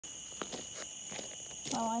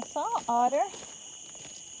Well, I saw Otter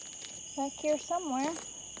back here somewhere.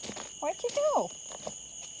 Where'd you go?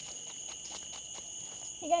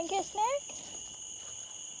 You gonna get a snack?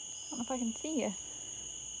 I don't know if I can see you.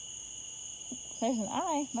 There's an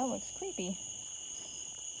eye. That looks creepy.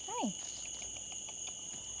 Hi.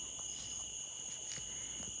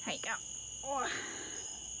 Here you go. Oh.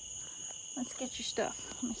 Let's get your stuff.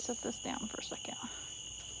 Let me set this down for a second.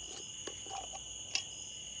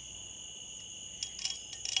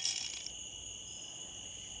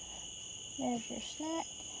 There's your snack.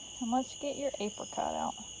 And let's get your apricot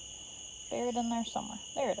out. Buried in there somewhere.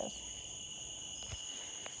 There it is.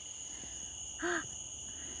 Hi.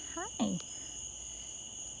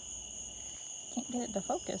 Can't get it to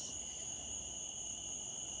focus.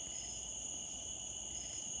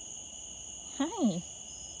 Hi.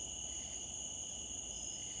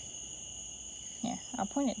 Here, I'll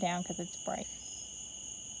point it down because it's bright.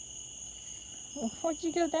 Well, what'd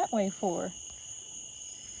you go that way for?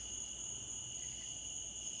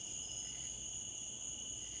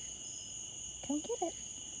 Come get it.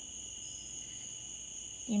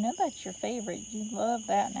 You know that's your favorite. You love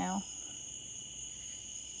that now.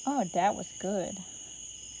 Oh, that was good.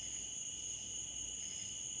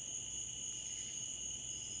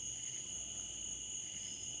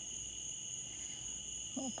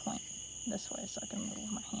 We'll point this way so I can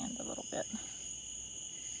move my hand a little bit.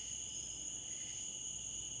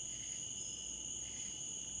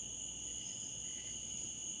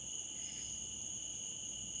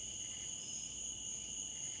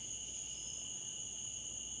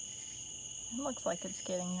 It looks like it's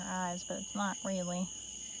getting your eyes, but it's not really.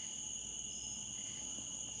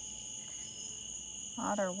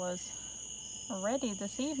 Otter was ready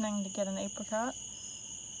this evening to get an apricot.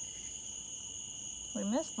 We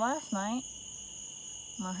missed last night.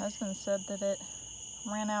 My husband said that it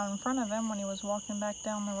ran out in front of him when he was walking back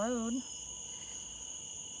down the road,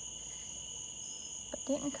 but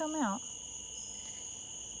didn't come out.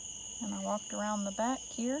 And I walked around the back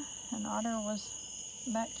here, and Otter was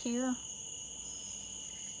back here.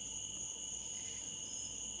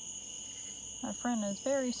 My friend is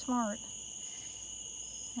very smart,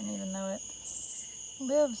 and even though it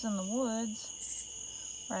lives in the woods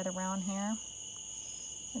right around here,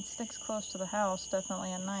 it sticks close to the house,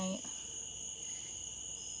 definitely at night.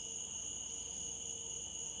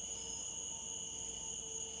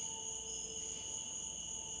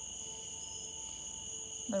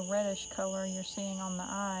 The reddish color you're seeing on the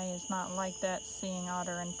eye is not like that seeing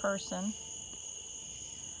Otter in person.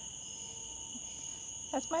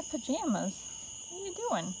 That's my pajamas. What are you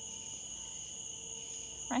doing?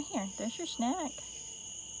 Right here. There's your snack.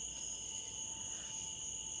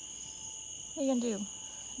 What are you gonna do?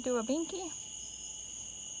 Do a binky?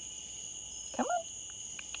 Come on.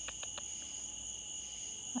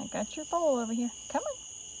 I got your bowl over here. Come on.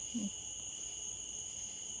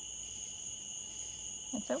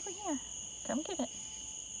 It's over here. Come get it.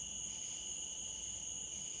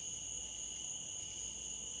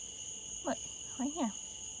 Look, right here.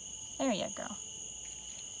 There you go.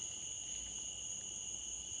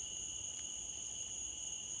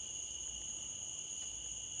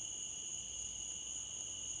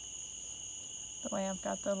 The way I've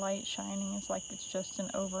got the light shining is like it's just an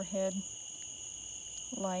overhead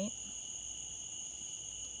light.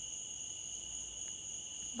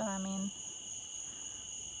 But I mean,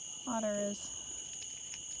 Otter is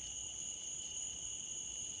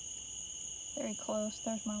very close.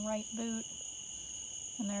 There's my right boot.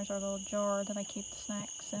 And there's our little jar that I keep the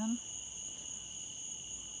snacks in.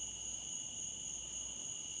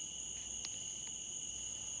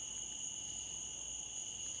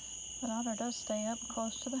 But Otter does stay up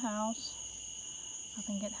close to the house. I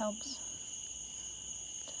think it helps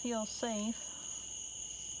to feel safe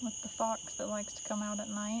with the fox that likes to come out at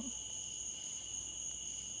night.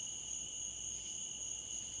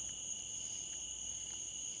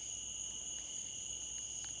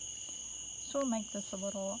 So we'll make this a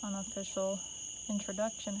little unofficial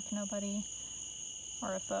introduction if nobody,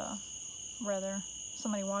 or if rather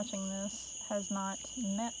somebody watching this has not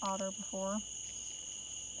met Otter before.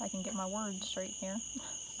 If I can get my words straight here.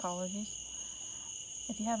 Apologies.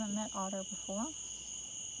 If you haven't met Otter before,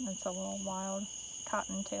 it's a little wild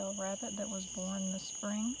Cottontail rabbit that was born this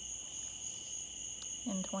spring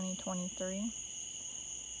in 2023.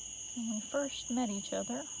 When we first met each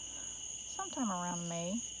other, sometime around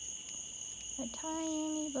May, a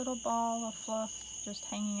tiny little ball of fluff just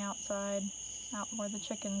hanging outside, out where the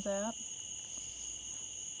chicken's at.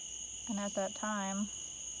 And at that time,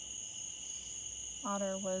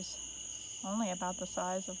 Otter was only about the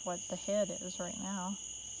size of what the head is right now.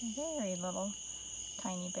 Very little,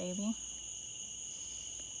 tiny baby.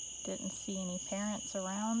 Didn't see any parents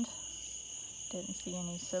around. Didn't see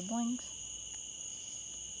any siblings.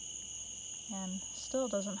 And still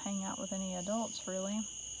doesn't hang out with any adults, really.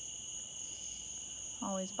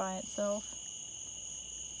 Always by itself.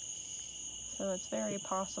 So it's very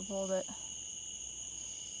possible that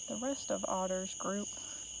the rest of Otter's group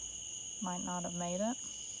might not have made it.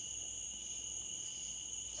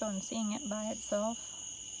 So in seeing it by itself,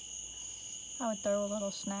 I would throw a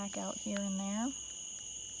little snack out here and there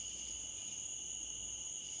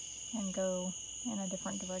and go in a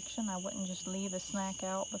different direction. I wouldn't just leave a snack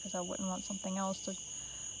out because I wouldn't want something else to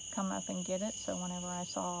come up and get it. So whenever I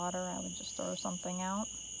saw Otter, I would just throw something out.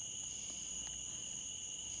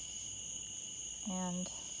 And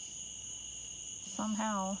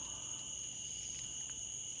somehow,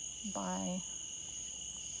 by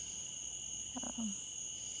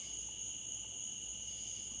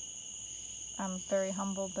I'm very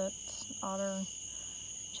humbled that Otter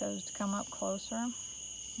chose to come up closer.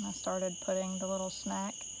 And I started putting the little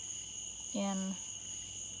snack in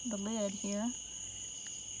the lid here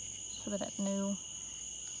so that it knew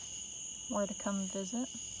where to come visit.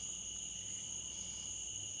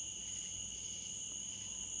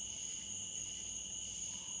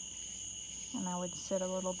 And I would sit a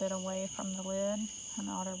little bit away from the lid, and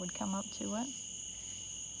Otter would come up to it.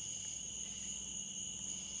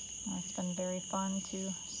 And it's been very fun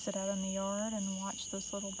to sit out in the yard and watch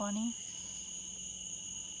this little bunny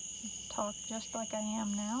talk just like I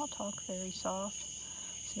am now, talk very soft.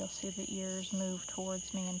 So you'll see the ears move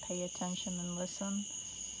towards me and pay attention and listen.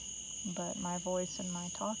 But my voice and my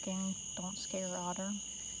talking don't scare Otter.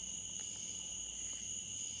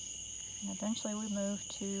 And eventually we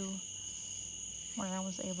moved to where I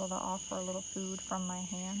was able to offer a little food from my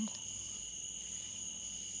hand.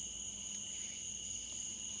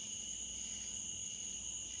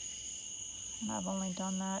 And I've only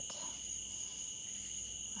done that,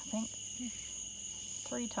 I think,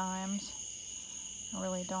 3 times. I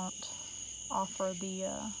really don't offer the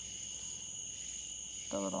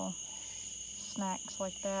little snacks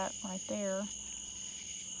like that right there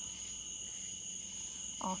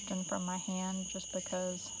often from my hand, just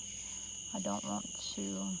because I don't want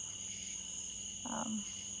to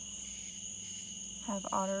have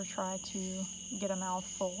Otter try to get a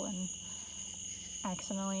mouthful and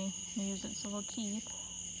accidentally use its little teeth.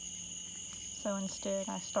 So instead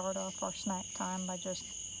I start off our snack time by just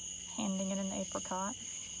handing it an apricot.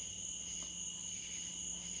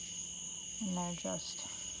 And they're just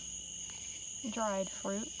dried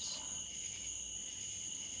fruits.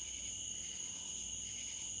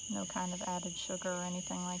 No kind of added sugar or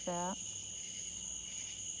anything like that.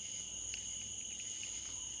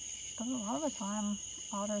 But a lot of the time,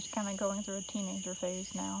 Otter's kind of going through a teenager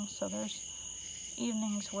phase now, so there's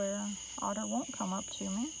evenings where Otter won't come up to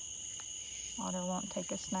me. Otter won't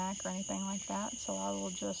take a snack or anything like that, so I will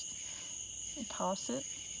just toss it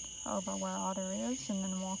over where Otter is and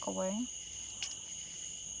then walk away.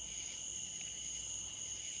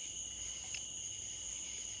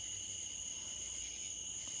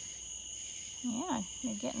 Yeah,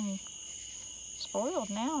 you're getting spoiled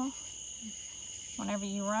now. Whenever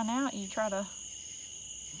you run out, you try to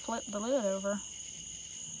flip the lid over.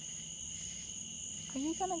 Are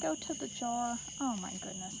you gonna go to the jar? Oh my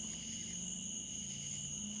goodness.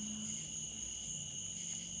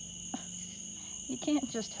 You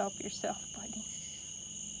can't just help yourself, buddy.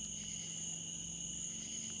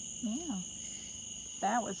 Yeah.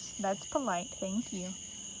 That's polite, thank you.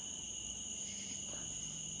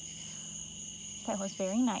 That was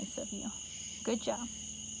very nice of you. Good job.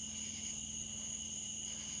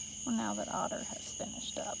 Well, now that Otter has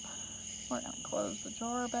finished up, we're going to close the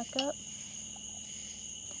jar back up.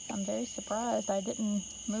 I'm very surprised I didn't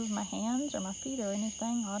move my hands or my feet or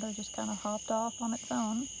anything. Otter just kind of hopped off on its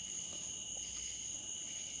own.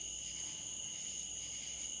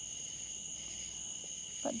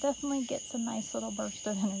 But definitely gets a nice little burst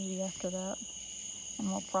of energy after that.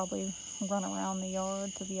 And we'll probably run around the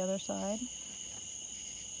yard to the other side.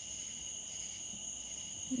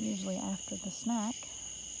 Usually after the snack.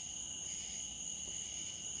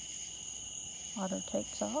 Otter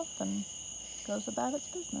takes off and goes about its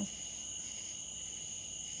business.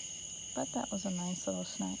 But that was a nice little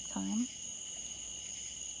snack time.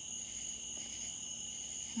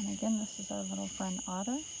 And again, this is our little friend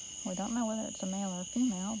Otter. We don't know whether it's a male or a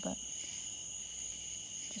female, but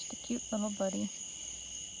just a cute little buddy.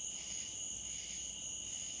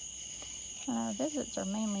 And our visits are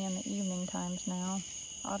mainly in the evening times now.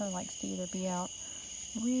 Otter likes to either be out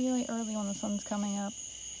really early when the sun's coming up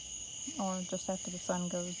or just after the sun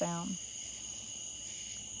goes down.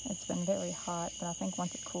 It's been very hot, but I think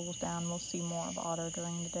once it cools down, we'll see more of otter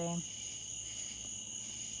during the day.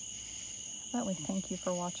 But we thank you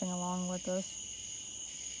for watching along with us.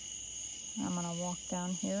 I'm gonna walk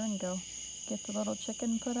down here and go get the little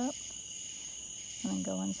chicken put up, and then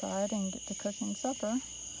go inside and get to cooking supper.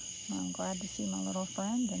 I'm glad to see my little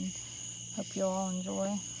friend, and hope you all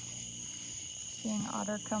enjoy seeing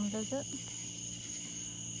Otter come visit.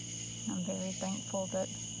 I'm very thankful that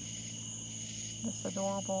this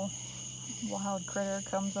adorable wild critter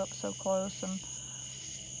comes up so close, and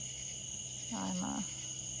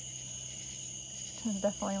it's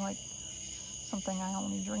definitely like something I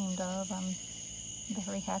only dreamed of. I'm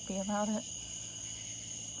very happy about it.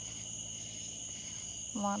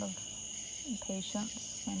 A lot of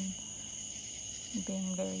patience and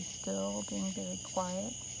being very still, being very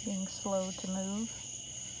quiet, being slow to move.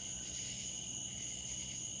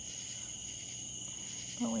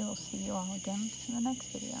 But we will see you all again in the next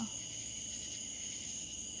video.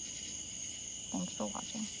 Thanks for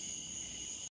watching.